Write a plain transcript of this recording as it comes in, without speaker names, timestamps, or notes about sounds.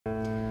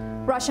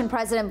Russian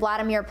President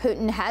Vladimir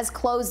Putin has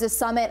closed the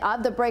summit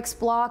of the BRICS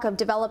bloc of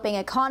developing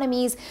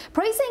economies,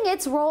 praising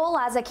its role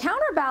as a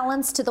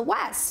counterbalance to the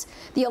West.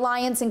 The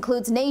alliance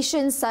includes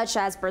nations such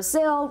as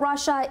Brazil,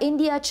 Russia,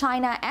 India,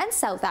 China, and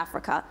South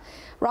Africa.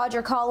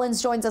 Roger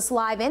Collins joins us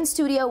live in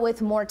studio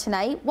with more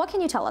tonight. What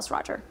can you tell us,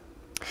 Roger?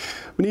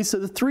 Vanessa,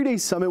 the three-day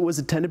summit was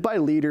attended by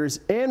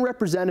leaders and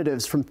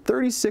representatives from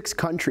 36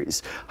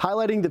 countries,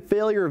 highlighting the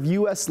failure of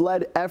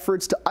U.S.-led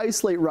efforts to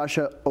isolate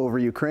Russia over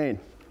Ukraine.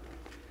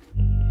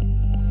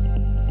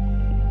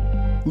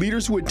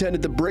 Leaders who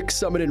attended the BRICS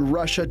Summit in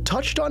Russia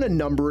touched on a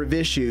number of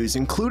issues,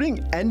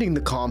 including ending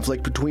the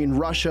conflict between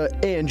Russia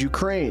and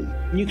Ukraine.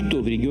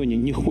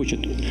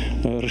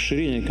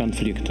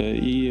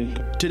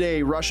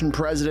 Today, Russian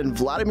President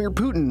Vladimir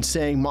Putin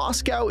saying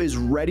Moscow is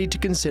ready to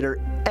consider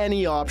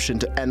any option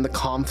to end the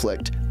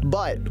conflict,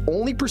 but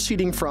only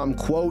proceeding from,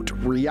 quote,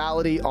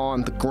 reality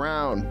on the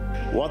ground.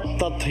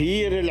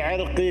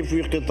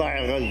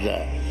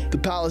 The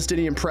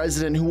Palestinian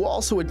president, who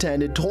also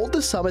attended, told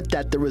the summit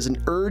that there was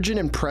an urgent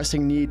and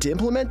pressing need to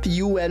implement the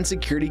UN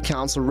Security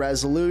Council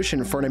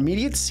resolution for an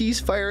immediate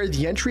ceasefire,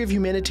 the entry of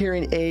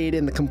humanitarian aid,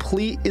 and the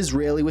complete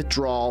Israeli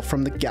withdrawal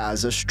from the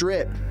Gaza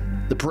Strip.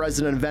 The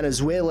president of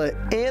Venezuela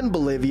and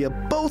Bolivia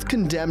both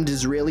condemned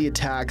Israeli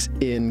attacks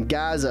in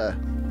Gaza.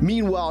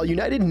 Meanwhile,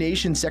 United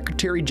Nations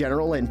Secretary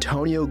General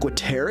Antonio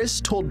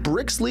Guterres told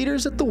BRICS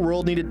leaders that the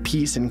world needed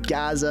peace in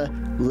Gaza,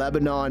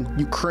 Lebanon,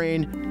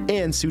 Ukraine,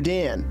 and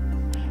Sudan.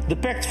 The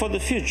Pact for the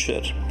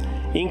Future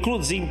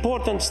includes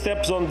important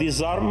steps on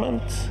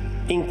disarmament,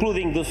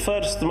 including the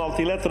first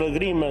multilateral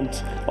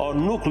agreement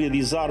on nuclear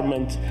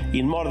disarmament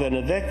in more than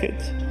a decade,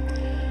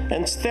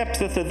 and steps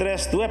that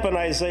address the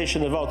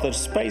weaponization of outer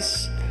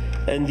space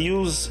and the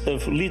use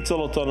of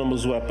lethal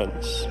autonomous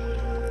weapons.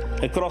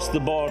 Across the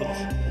board,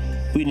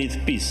 we need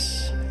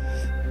peace.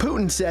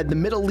 Putin said the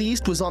Middle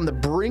East was on the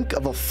brink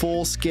of a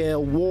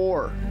full-scale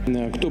war.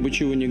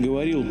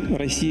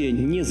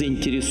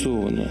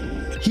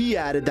 He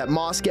added that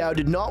Moscow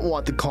did not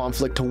want the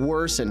conflict to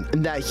worsen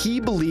and that he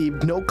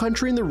believed no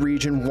country in the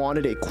region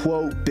wanted a,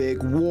 quote,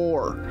 big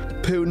war.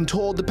 Putin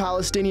told the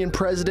Palestinian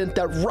president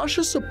that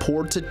Russia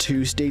supports a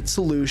two-state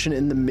solution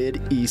in the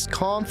Mid-East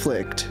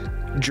conflict.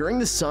 During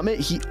the summit,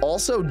 he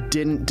also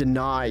didn't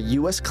deny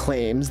U.S.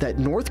 claims that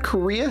North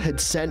Korea had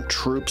sent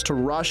troops to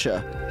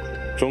Russia.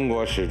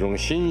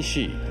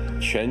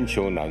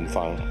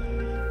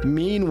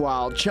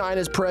 Meanwhile,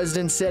 China's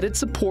president said it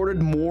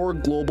supported more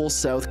Global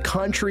South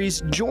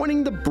countries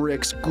joining the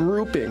BRICS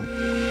grouping.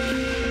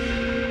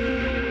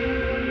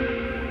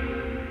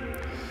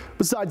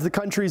 Besides the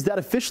countries that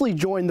officially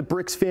joined the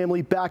BRICS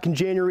family back in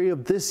January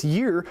of this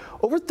year,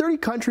 over 30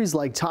 countries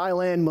like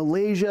Thailand,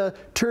 Malaysia,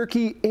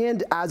 Turkey,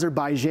 and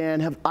Azerbaijan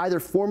have either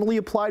formally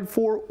applied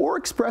for or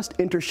expressed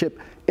interest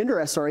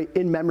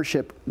in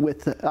membership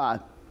with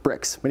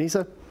BRICS.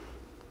 Vanessa?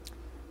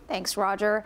 Thanks, Roger.